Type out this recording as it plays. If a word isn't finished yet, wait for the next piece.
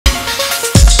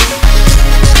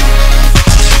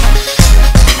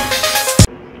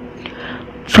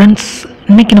Friends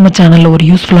இன்னைக்கு நம்ம சேனல்ல ஒரு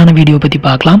யூஸ்ஃபுல்லான வீடியோ பத்தி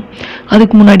பார்க்கலாம்.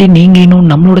 அதுக்கு முன்னாடி நீங்க இன்னும்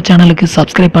நம்மளோட சேனலுக்கு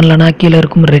சப்ஸ்கிரைப் பண்ணலனா கீழ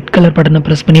இருக்கும் ரெட் கலர் பட்டனை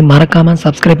பிரஸ் பண்ணி மறக்காம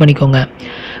சப்ஸ்கிரைப் பண்ணிக்கோங்க.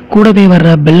 கூடவே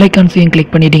வர பெல் ஐகானையும்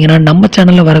கிளிக் பண்ணிட்டீங்கன்னா நம்ம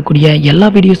சேனல்ல வரக்கூடிய எல்லா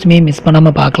வீடியோஸுமே மிஸ்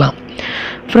பண்ணாம பார்க்கலாம்.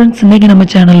 फ्रेंड्स இன்னைக்கு நம்ம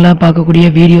சேனல்ல பார்க்கக்கூடிய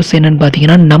வீடியோஸ் என்னன்னு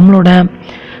பாத்தீங்கன்னா நம்மளோட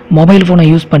மொபைல் ஃபோனை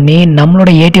யூஸ் பண்ணி நம்மளோட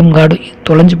ஏடிஎம் கார்டு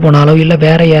தொலைஞ்சு போனாலோ இல்லை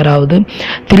வேறு யாராவது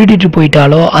திருடிட்டு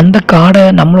போயிட்டாலோ அந்த கார்டை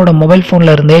நம்மளோட மொபைல்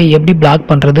ஃபோனில் இருந்தே எப்படி பிளாக்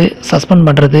பண்ணுறது சஸ்பெண்ட்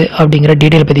பண்ணுறது அப்படிங்கிற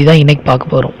டீட்டெயில் பற்றி தான் இன்றைக்கி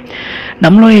பார்க்க போகிறோம்.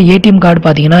 நம்மளோட ஏடிஎம் கார்டு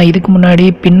பார்த்தீங்கன்னா இதுக்கு முன்னாடி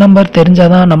பின் நம்பர்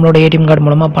தெரிஞ்சால் தான் நம்மளோட ஏடிஎம் கார்டு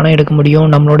மூலமாக பணம் எடுக்க முடியும்,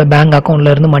 நம்மளோட பேங்க்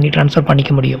அக்கௌண்ட்லேருந்து மணி ட்ரான்ஸ்ஃபர்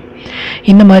பண்ணிக்க முடியும்.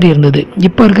 இந்த மாதிரி இருந்தது.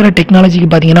 இப்போ இருக்கிற டெக்னாலஜிக்கு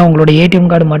பார்த்தீங்கன்னா உங்களோட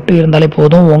ஏடிஎம் கார்டு மட்டும் இருந்தாலே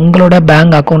போதும், உங்களோட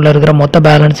பேங்க் அக்கௌண்ட்டில் இருக்கிற மொத்த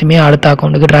பேலன்ஸுமே அடுத்த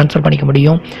அக்கௌண்ட்டுக்கு ட்ரான்ஸ்ஃபர் பண்ணிக்க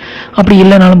முடியும். அப்படி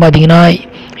இல்லைனாலும் பார்த்தீங்கன்னா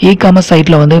இ-காமர்ஸ்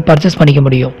சைட்டில் வந்து பர்ச்சேஸ் பண்ணிக்க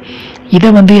முடியும். இதை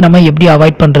வந்து நம்ம எப்படி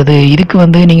அவாய்ட் பண்ணுறது? இதுக்கு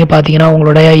வந்து நீங்கள் பார்த்தீங்கன்னா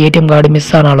உங்களோட ஏடிஎம் கார்டு மிஸ்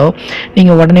ஆனாலோ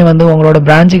நீங்கள் உடனே வந்து உங்களோட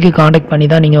பிரான்ச்சுக்கு காண்டாக்ட் பண்ணி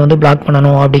தான் நீங்கள் வந்து பிளாக்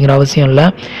பண்ணணும் அப்படிங்கிற அவசியம் இல்லை.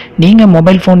 நீங்கள்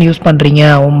மொபைல் ஃபோன் யூஸ்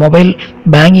பண்ணுறீங்க, மொபைல்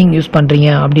பேங்கிங் யூஸ் பண்ணுறீங்க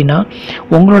அப்படின்னா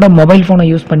உங்களோட மொபைல் ஃபோனை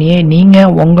யூஸ் பண்ணியே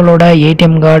நீங்கள் உங்களோட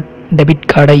ஏடிஎம் கார்டு டெபிட்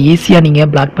கார்டை ஈஸியாக நீங்கள்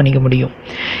பிளாக் பண்ணிக்க முடியும்.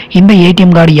 இந்த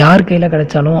ஏடிஎம் கார்டு யார் கையில்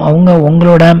கிடைச்சாலும் அவங்க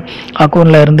உங்களோட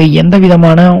அக்கௌண்ட்டில் இருந்து எந்த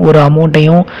விதமான ஒரு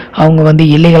அமௌண்ட்டையும் அவங்க வந்து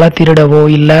இல்லீகலாக திருடவோ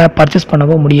இல்லை பர்ச்சேஸ்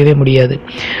பண்ணவோ முடியவே முடியாது.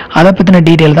 அதை பற்றின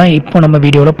டீட்டெயில் தான் இப்போ நம்ம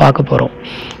வீடியோவில் பார்க்க போகிறோம்.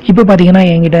 இப்போ பார்த்தீங்கன்னா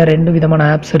என்கிட்ட 2 விதமான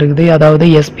ஆப்ஸ் இருக்குது.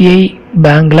 அதாவது எஸ்பிஐ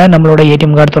பேங்க்கில் நம்மளோட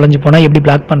ஏடிஎம் கார்டு தொலைஞ்சு போனால் எப்படி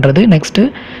பிளாக் பண்ணுறது,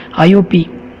 நெக்ஸ்ட்டு ஐஓபி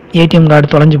ஏடிஎம் கார்டு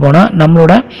தொலைஞ்சு போனால்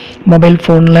நம்மளோட மொபைல்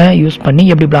ஃபோனில் யூஸ் பண்ணி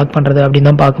எப்படி பிளாக் பண்ணுறது அப்படின்னு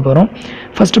தான் பார்க்க போகிறோம்.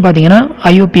 ஃபஸ்ட்டு பார்த்தீங்கன்னா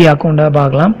ஐஓபி அக்கௌண்ட்டை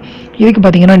பார்க்கலாம். இதுக்கு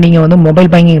பார்த்தீங்கன்னா நீங்கள் வந்து மொபைல்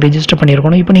பேங்கிங் ரெஜிஸ்டர்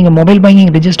பண்ணியிருக்கணும். இப்போ நீங்கள் மொபைல்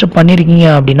பேங்கிங் ரெஜிஸ்டர் பண்ணியிருக்கீங்க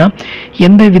அப்படின்னா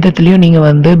எந்த விதத்துலையும் நீங்கள்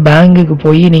வந்து பேங்க்குக்கு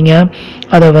போய் நீங்கள்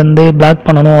அதை வந்து பிளாக்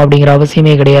பண்ணணும் அப்படிங்கிற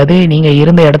அவசியமே கிடையாது. நீங்கள்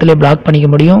இருந்த இடத்துல பிளாக் பண்ணிக்க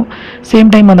முடியும்.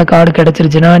 சேம் டைம் அந்த கார்டு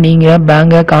கிடச்சிருச்சுன்னா நீங்கள்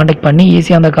பேங்கை காண்டாக்ட் பண்ணி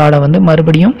ஈஸியாக அந்த கார்டை வந்து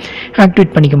மறுபடியும்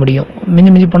ஆக்டிவேட் பண்ணிக்க முடியும்.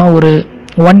 மிஞ்சி போனால் ஒரு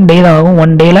 1 டே தான் ஆகும்.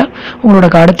 1 டேயில் உங்களோட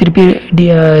கார்டை திருப்பி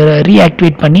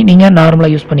ரீஆக்டிவேட் பண்ணி நீங்கள்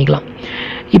நார்மலாக யூஸ் பண்ணிக்கலாம்.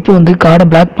 இப்போ வந்து கார்டை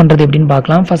பிளாக் பண்ணுறது எப்படின்னு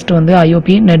பார்க்கலாம். ஃபஸ்ட்டு வந்து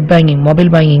IOB net banking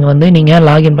mobile banking வந்து நீங்கள்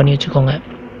லாகின் பண்ணி வச்சுக்கோங்க.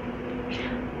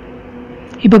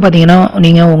 இப்போ பார்த்தீங்கன்னா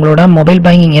நீங்கள் உங்களோட மொபைல்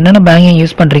பேங்கிங் என்னென்ன பேங்கிங்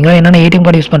யூஸ் பண்ணுறீங்களோ, என்னென்ன ஏடிஎம்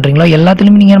கார்டு யூஸ் பண்ணுறீங்களோ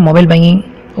எல்லாத்துலேயுமே நீங்கள் மொபைல் பேங்கிங்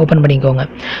ஓப்பன் பண்ணிக்கோங்க.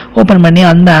 ஓப்பன் பண்ணி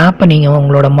அந்த ஆப்பை நீங்கள்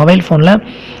உங்களோட மொபைல் ஃபோனில்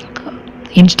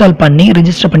இன்ஸ்டால் பண்ணி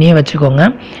ரிஜிஸ்டர் பண்ணியே வச்சுக்கோங்க.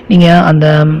 நீங்கள் அந்த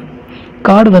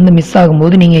கார்டு வந்து மிஸ்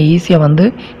ஆகும்போது நீங்கள் ஈஸியாக வந்து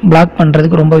பிளாக்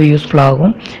பண்ணுறதுக்கு ரொம்ப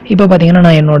யூஸ்ஃபுல்லாகும். இப்போ பார்த்தீங்கன்னா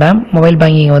நான் என்னோட மொபைல்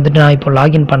பேங்கிங்கை வந்துட்டு நான் இப்போ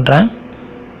லாகின் பண்ணுறேன்.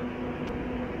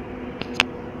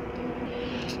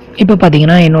 இப்போ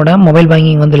பார்த்தீங்கன்னா என்னோட மொபைல்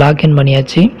பேங்கிங் வந்து லாகின்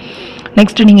பண்ணியாச்சு.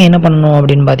 நெக்ஸ்ட்டு நீங்கள் என்ன பண்ணணும்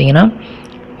அப்படின்னு பார்த்தீங்கன்னா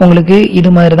உங்களுக்கு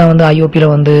இது மாதிரி தான் வந்து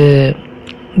ஐஓபியில் வந்து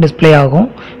டிஸ்பிளே ஆகும்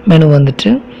மெனு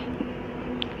வந்துட்டு.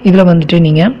 இதில் வந்துட்டு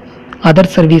நீங்கள்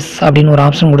அதர் சர்வீஸ் அப்படின்னு ஒரு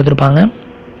ஆப்ஷன் கொடுத்துருப்பாங்க.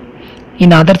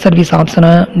 இந்த அதர் சர்வீஸ் ஆப்ஷனை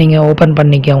நீங்கள் ஓப்பன்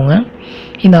பண்ணிக்கோங்க.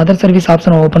 இந்த அதர் சர்வீஸ்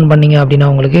ஆப்ஷனை ஓப்பன் பண்ணிங்க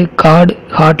அப்படின்னா உங்களுக்கு கார்டு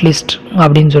ஹாட் லிஸ்ட்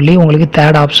அப்படின்னு சொல்லி உங்களுக்கு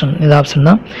 3rd ஆப்ஷன் இந்த ஆப்ஷன்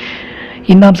தான்.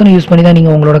 இந்த ஆப்ஷனை யூஸ் பண்ணி தான்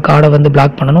நீங்கள் உங்களோட கார்டை வந்து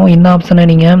பிளாக் பண்ணணும். இந்த ஆப்ஷனை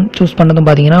நீங்கள் சூஸ் பண்ணதும்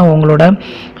பார்த்தீங்கன்னா உங்களோட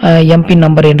எம்பின்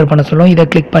நம்பர் என்டர் பண்ண சொல்லும். இதை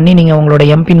கிளிக் பண்ணி நீங்கள் உங்களோட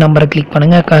எம்பின் நம்பரை கிளிக்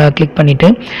பண்ணுங்கள். கிளிக் பண்ணிவிட்டு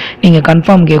நீங்கள்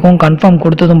கன்ஃபார்ம் கேட்கும். கன்ஃபார்ம்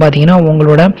கொடுத்ததும் பார்த்தீங்கன்னா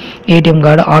உங்களோட ஏடிஎம்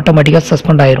கார்டு ஆட்டோமேட்டிக்காக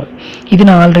சஸ்பெண்ட் ஆயிரும். இது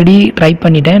நான் ஆல்ரெடி ட்ரை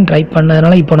பண்ணிட்டேன். ட்ரை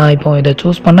பண்ணதுனால இப்போ இதை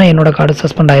சூஸ் பண்ணால் என்னோட கார்டு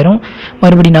சஸ்பெண்ட் ஆயிரும்.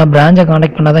 மறுபடியும் நான் பிரான்ச்சை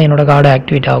காண்டாக்ட் பண்ணால் தான் என்னோட கார்டு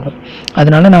ஆக்டிவேட் ஆகும்.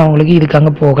 அதனால நான் உங்களுக்கு இதுக்கு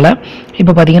அங்கே போகலை.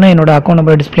 இப்போ பார்த்தீங்கன்னா என்னோட அக்கௌண்ட்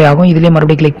நம்பர் டிஸ்பிளே ஆகும். இதிலே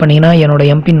மறுபடியும் கிளிக் பண்ணிங்கன்னா என்னோட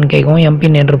எம்பின் கேட்கும்.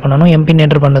 எம்பின் என்டர் பண்ணணும். எம்பின்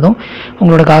என்டர் பண்ணதும்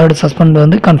உங்களோட கார்டு சஸ்பெண்ட்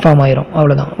வந்து கன்ஃபார்ம் ஆயிரும்.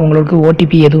 அவ்வளோதான். உங்களுக்கு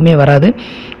ஓடிபி எதுவுமே வராது.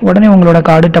 உடனே உங்களோட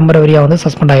கார்டு டெம்பரவரியாக வந்து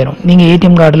சஸ்பெண்ட் ஆயிரும். நீங்கள்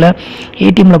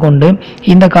ஏடிஎம்மில் கொண்டு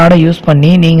இந்த கார்டை யூஸ்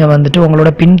பண்ணி நீங்கள் வந்துட்டு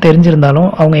உங்களோட பின் தெரிஞ்சிருந்தாலும்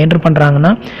அவங்க என்டர்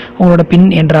பண்ணுறாங்கன்னா உங்களோட பின்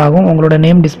என்டர் ஆகும். உங்களோட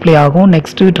நேம் டிஸ்பிளே ஆகும்.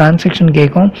 நெக்ஸ்ட்டு டிரான்சாக்ஷன்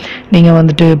கேட்கும். நீங்கள்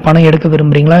வந்துட்டு பணம் எடுக்க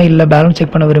விரும்புகிறீங்களா இல்லை பேலன்ஸ்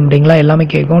செக் பண்ண விரும்புகிறீங்களா எல்லாமே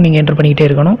கேட்கும். நீங்கள் என்டர் பண்ணிக்கிட்டே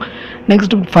இருக்கணும்.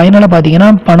 நெக்ஸ்ட் ஃபைனலாக பார்த்தீங்கன்னா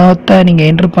பணத்தை நீங்கள்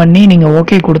என்டர் பண்ணி நீங்கள்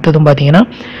ஓகே கொடுத்ததும் பார்த்தீங்கன்னா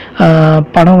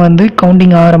பணம் வந்து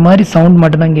கவுண்டிங் ஆகிற மாதிரி சவுண்ட்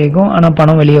மட்டும்தான் கேட்கும். ஆனால்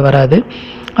பணம் வெளியே வராது.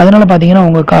 அதனால் பார்த்தீங்கன்னா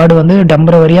உங்கள் கார்டு வந்து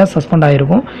டெம்பரவரியாக சஸ்பெண்ட்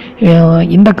ஆகிருக்கும்.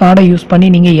 இந்த கார்டை யூஸ் பண்ணி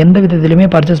நீங்கள் எந்த விதத்துலையுமே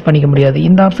பர்ச்சேஸ் பண்ணிக்க முடியாது.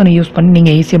 இந்த ஆப்ஷனை யூஸ் பண்ணி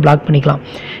நீங்கள் ஈஸியாக பிளாக் பண்ணிக்கலாம்.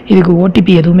 இதுக்கு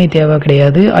ஓடிபி எதுவுமே தேவை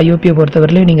கிடையாது. ஐஓபியை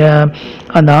பொறுத்தவரையிலும் நீங்கள்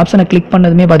அந்த ஆப்ஷனை கிளிக்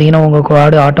பண்ணதுமே பார்த்தீங்கன்னா உங்கள்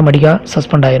கார்டு ஆட்டோமேட்டிக்காக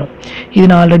சஸ்பெண்ட் ஆயிரும். இது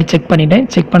நான் ஆல்ரெடி செக் பண்ணிட்டேன்.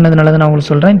 செக் பண்ணதுனால தான் நான்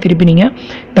உங்களுக்கு சொல்கிறேன். திருப்பி நீங்கள்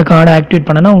இந்த கார்டை ஆக்டிவேட்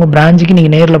பண்ணனா உங்கள் பிரான்ச்சுக்கு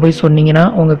நீங்கள் நேரில் போய் சொன்னீங்கன்னா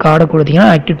உங்கள் கார்டை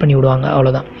கொடுத்தீங்கன்னா ஆக்டிவேட் பண்ணி விடுவாங்க.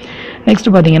 அவ்வளோதான்.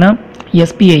 நெக்ஸ்ட்டு பார்த்தீங்கன்னா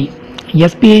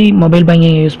எஸ்பிஐ மொபைல்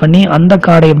பேங்கிங் யூஸ் பண்ணி அந்த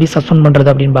கார்டை எப்படி சஸ்பெண்ட் பண்ணுறது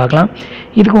அப்படின்னு பார்க்கலாம்.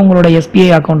 இதுக்கு உங்களோட எஸ்பிஐ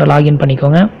அக்கௌண்ட்டை லாகின்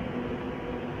பண்ணிக்கோங்க.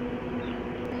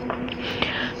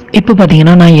 இப்போ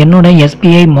பார்த்தீங்கன்னா நான் என்னோட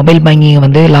எஸ்பிஐ மொபைல் பேங்கிங்கை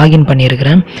வந்து லாகின்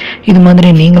பண்ணியிருக்கிறேன். இது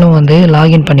மாதிரி நீங்களும் வந்து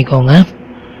லாகின் பண்ணிக்கோங்க.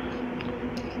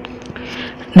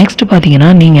 நெக்ஸ்ட் பார்த்தீங்கன்னா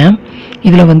நீங்கள்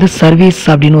இதில் வந்து சர்வீஸ்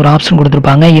அப்படின்னு ஒரு ஆப்ஷன்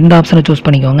கொடுத்துருப்பாங்க. இந்த ஆப்ஷனை சூஸ்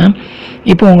பண்ணிக்கோங்க.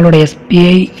 இப்போ உங்களோட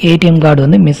எஸ்பிஐ ஏடிஎம் கார்டு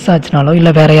வந்து மிஸ் ஆச்சுனாலோ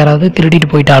இல்லை வேறு யாராவது திருடிட்டு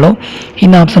போயிட்டாலோ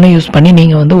இந்த ஆப்ஷனை யூஸ் பண்ணி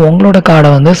நீங்கள் வந்து உங்களோட கார்டை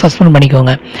வந்து சஸ்பெண்ட்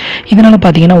பண்ணிக்கோங்க. இதனால்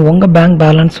பார்த்தீங்கன்னா உங்கள் பேங்க்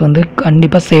பேலன்ஸ் வந்து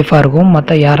கண்டிப்பாக சேஃபாக இருக்கும்,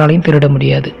 மற்ற யாராலையும் திருட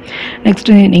முடியாது.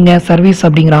 நெக்ஸ்ட்டு நீங்கள் சர்வீஸ்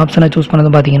அப்படிங்கிற ஆப்ஷனை சூஸ்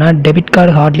பண்ணது பார்த்தீங்கன்னா டெபிட்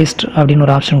கார்டு ஹாட் லிஸ்ட் அப்படின்னு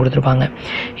ஒரு ஆப்ஷன் கொடுத்துருப்பாங்க.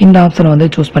 இந்த ஆப்ஷனை வந்து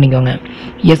சூஸ் பண்ணிக்கோங்க.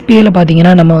 எஸ்பிஐயில்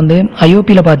பார்த்தீங்கன்னா நம்ம வந்து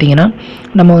ஐஓபியில் பார்த்தீங்கன்னா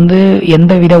நம்ம வந்து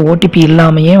எந்த வித ஓடிபி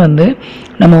இல்லாமையே வந்து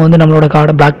நம்ம வந்து நம்மளோட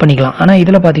கார்டை பிளாக் பண்ணிக்கலாம். ஆனால்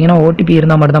இதில் பார்த்தீங்கன்னா ஓடிபி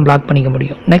இருந்தால் மட்டும் தான் பிளாக் பண்ணிக்க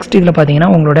முடியும். நெக்ஸ்ட் இதில் பார்த்தீங்கன்னா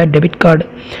உங்களோட டெபிட் கார்டு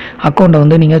அக்கௌண்ட்டை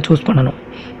வந்து நீங்கள் சூஸ் பண்ணணும்.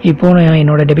 இப்போது நான்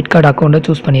என்னோடய டெபிட் கார்டு அக்கௌண்ட்டை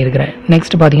சூஸ் பண்ணியிருக்கிறேன்.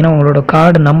 நெக்ஸ்ட் பார்த்தீங்கன்னா உங்களோட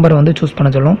கார்டு நம்பரை வந்து சூஸ்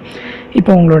பண்ண சொல்லும்.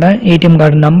 இப்போ உங்களோட ஏடிஎம்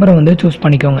கார்டு நம்பரை வந்து சூஸ்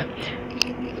பண்ணிக்கோங்க.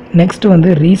 நெக்ஸ்ட் வந்து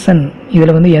ரீசன்,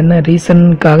 இதில் வந்து என்ன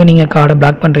ரீசனுக்காக நீங்கள் கார்டை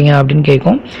பிளாக் பண்ணுறீங்க அப்படின்னு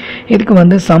கேட்கும். இதுக்கு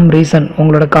வந்து சம் ரீசன்,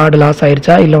 உங்களோட கார்டு லாஸ்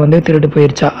ஆயிடுச்சா இல்லை வந்து திருடு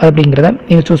போயிடுச்சா அப்படிங்கிறத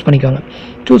நீங்கள் சூஸ் பண்ணிக்கோங்க.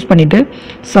 சூஸ் பண்ணிவிட்டு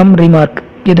சம் ரிமார்க்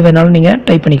எது வேணாலும் நீங்கள்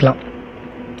டைப் பண்ணிக்கலாம்.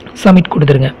 சப்மிட்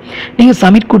கொடுத்துருங்க. நீங்கள்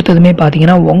சப்மிட் கொடுத்ததுமே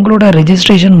பார்த்தீங்கன்னா உங்களோட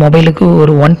ரெஜிஸ்ட்ரேஷன் மொபைலுக்கு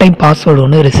ஒரு ஒன் டைம் பாஸ்வேர்டு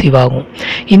ஒன்று ரிசீவ் ஆகும்.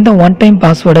 இந்த ஒன் டைம்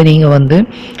பாஸ்வேர்டை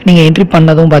நீங்கள் என்ட்ரி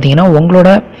பண்ணதும் பார்த்தீங்கன்னா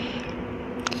உங்களோட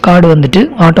கார்டு வந்துட்டு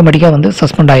ஆட்டோமேட்டிக்காக வந்து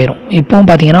சஸ்பெண்ட் ஆயிரும். இப்போவும்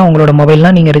பார்த்தீங்கன்னா உங்களோட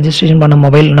மொபைல்னால் நீங்கள் ரெஜிஸ்ட்ரேஷன் பண்ண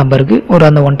மொபைல் நம்பருக்கு ஒரு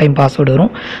அந்த ஒன் டைம் பாஸ்வேர்டு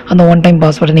வரும். அந்த ஒன் டைம்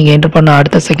பாஸ்வேர்டை நீங்கள் என்ட்ரு பண்ண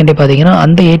அடுத்த செகண்டே பார்த்தீங்கன்னா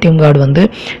அந்த ஏடிஎம் கார்டு வந்து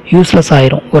யூஸ்லெஸ்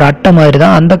ஆயிரும். ஒரு அட்டை மாதிரி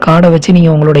தான். அந்த கார்டை வச்சு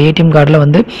நீங்கள் உங்களோட ஏடிஎம் கார்டில்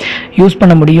வந்து யூஸ்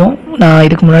பண்ண முடியும். நான்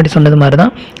இதுக்கு முன்னாடி சொன்னது மாதிரி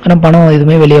தான். ஆனால் பணம்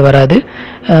எதுவுமே வெளியே வராது.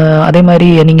 அதே மாதிரி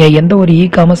நீங்கள் எந்த ஒரு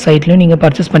காமர்ஸ் சைட்லையும் நீங்கள்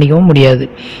பர்ச்சேஸ் பண்ணிக்கவும் முடியாது.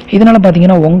 இதனால்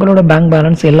பார்த்தீங்கன்னா உங்களோட பேங்க்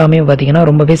பேலன்ஸ் எல்லாமே பார்த்தீங்கன்னா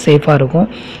ரொம்பவே சேஃபாக இருக்கும்.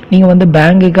 நீங்கள் வந்து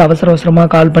பேங்க்குக்கு அவசரமாக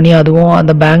கால் பண்ணி அதுவும்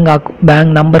அந்த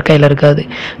பேங்க் நம்பர் கையில் இருக்காது.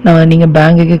 நீங்கள்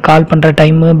பேங்க்குக்கு கால் பண்ணுற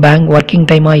டைமு பேங்க் ஒர்க்கிங்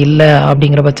டைமாக இல்லை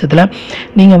அப்படிங்கிற பட்சத்தில்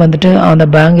நீங்கள் வந்துட்டு அந்த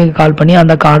பேங்க்குக்கு கால் பண்ணி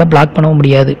அந்த கார்டை பிளாக் பண்ணவும்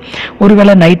முடியாது.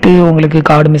 ஒருவேளை நைட்டு உங்களுக்கு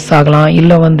கார்டு மிஸ் ஆகலாம்,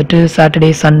 இல்லை வந்துட்டு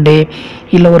சாட்டர்டே சண்டே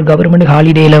இல்லை ஒரு கவர்மெண்ட்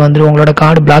ஹாலிடேயில் வந்து உங்களோட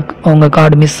உங்கள்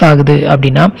கார்டு மிஸ் ஆகுது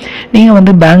அப்படின்னா நீங்கள்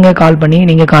வந்து பேங்கை கால் பண்ணி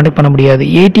நீங்கள் கான்டாக்ட் பண்ண முடியாது.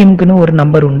 ஏடிஎம்க்குன்னு ஒரு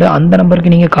நம்பர் உண்டு. அந்த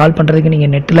நம்பருக்கு நீங்கள் கால் பண்ணுறதுக்கு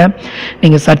நீங்கள் நெட்டில்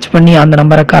நீங்கள் சர்ச் பண்ணி அந்த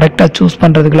நம்பரை கரெக்டாக சூஸ்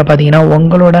பண்ணுறதுக்குள்ள பார்த்தீங்கன்னா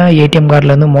உங்களோட ஏடிஎம்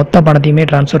கார்டிலேருந்து மொத்த பணத்தையுமே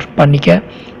ட்ரான்ஸ்ஃபர் பண்ணிக்க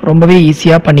ரொம்பவே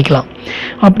ஈஸியாக பண்ணிக்கலாம்.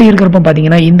 அப்படி இருக்கிறப்ப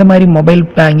பார்த்தீங்கன்னா இந்த மாதிரி மொபைல்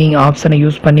பேங்கிங் ஆப்ஷனை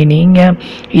யூஸ் பண்ணி நீங்கள்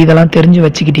இதெல்லாம் தெரிஞ்சு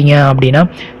வச்சுக்கிட்டீங்க அப்படின்னா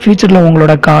ஃப்யூச்சரில்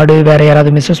உங்களோட கார்டு வேறு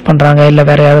யாராவது மிஸ்யூஸ் பண்ணுறாங்க, இல்லை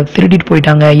வேறு யாராவது திருடிட்டு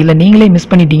போயிட்டாங்க, இல்லை நீங்களே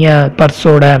மிஸ் பண்ணிட்டீங்க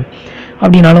பர்ஸோட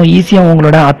அப்படின்னாலும் ஈஸியாக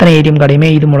உங்களோட அத்தனை ஏடிஎம் கார்டையுமே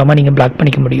இது மூலமாக நீங்கள் பிளாக்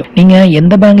பண்ணிக்க முடியும். நீங்கள்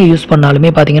எந்த பேங்கை யூஸ் பண்ணாலுமே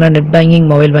பார்த்தீங்கன்னா net banking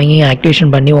mobile banking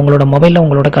activation பண்ணி உங்களோட மொபைலில்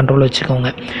உங்களோட கண்ட்ரோல் வச்சுக்கோங்க.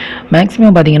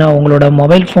 மேக்ஸிமம் பார்த்தீங்கன்னா உங்களோட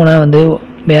மொபைல் ஃபோனை வந்து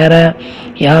வேறு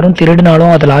யாரும்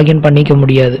திருடினாலும் அதை லாகின் பண்ணிக்க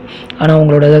முடியாது. ஆனால்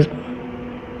உங்களோட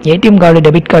ATM card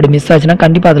debit card miss ஆச்சுன்னா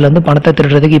கண்டிப்பாக அதில் வந்து பணத்தை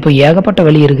திருடுறதுக்கு இப்போ ஏகப்பட்ட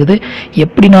வழி இருக்குது.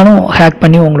 எப்படினாலும் ஹேக்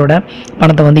பண்ணி உங்களோட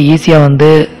பணத்தை வந்து ஈஸியாக வந்து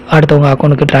அடுத்தவங்க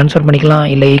அக்கௌண்ட்டுக்கு ட்ரான்ஸ்ஃபர் பண்ணிக்கலாம்,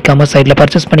 இல்லை காமர்ஸ் சைட்டில்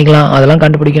பர்ச்சேஸ் பண்ணிக்கலாம். அதெல்லாம்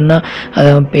கண்டுபிடிக்கணும்னா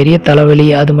அது பெரிய தலைவலி.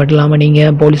 அது மட்டும் இல்லாமல்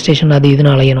நீங்கள் போலீஸ் ஸ்டேஷன் அது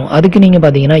இதுன்னு அலையணும். அதுக்கு நீங்கள்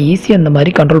பார்த்தீங்கன்னா ஈஸியாக இந்த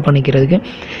மாதிரி கண்ட்ரோல் பண்ணிக்கிறதுக்கு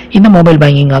இந்த மொபைல்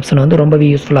பேங்கிங் ஆப்ஷன் வந்து ரொம்பவே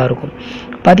யூஸ்ஃபுல்லாக இருக்கும்.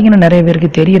 பார்த்தீங்கன்னா நிறைய பேருக்கு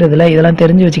தெரியறதில்ல. இதெல்லாம்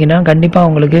தெரிஞ்சு வச்சிங்கன்னா கண்டிப்பாக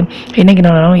உங்களுக்கு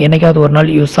என்னைக்காவது ஒரு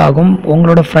நாள் யூஸ் ஆகும்.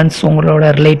 உங்களோட ஃப்ரெண்ட்ஸ், உங்களோட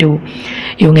ரிலேட்டிவ்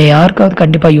இவங்க யாருக்காவது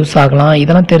கண்டிப்பாக யூஸ் ஆகலாம்.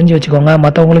 இதெல்லாம் தெரிஞ்சு வச்சுக்கோங்க.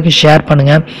 மற்றவங்களுக்கு ஷேர்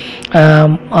பண்ணுங்கள்.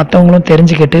 மற்றவங்களும்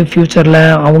தெரிஞ்சுக்கிட்டு ஃப்யூச்சரில்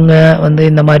அவங்க வந்து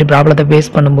இந்த மாதிரி ப்ராப்ளத்தை ஃபேஸ்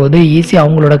பண்ணும்போது ஈஸியாக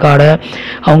அவங்களோட கார்டை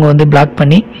அவங்க வந்து பிளாக்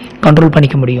பண்ணி கண்ட்ரோல்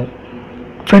பண்ணிக்க முடியும்.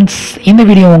 ஃப்ரெண்ட்ஸ், இந்த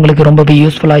வீடியோ உங்களுக்கு ரொம்பவே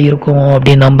யூஸ்ஃபுல்லாக இருக்கும்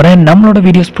அப்படின்னு நம்புகிறேன். நம்மளோட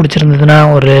வீடியோஸ் பிடிச்சிருந்ததுன்னா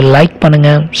ஒரு லைக்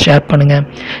பண்ணுங்கள், ஷேர் பண்ணுங்கள்,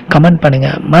 கமெண்ட்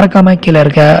பண்ணுங்கள். மறக்காமல் கீழே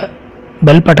இருக்க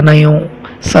பெல் பட்டனையும்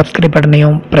சப்ஸ்கிரைப்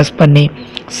பட்டனையும் ப்ரெஸ் பண்ணி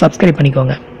சப்ஸ்கிரைப்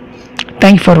பண்ணிக்கோங்க.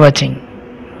 தேங்க்ஸ் ஃபார் வாட்சிங்.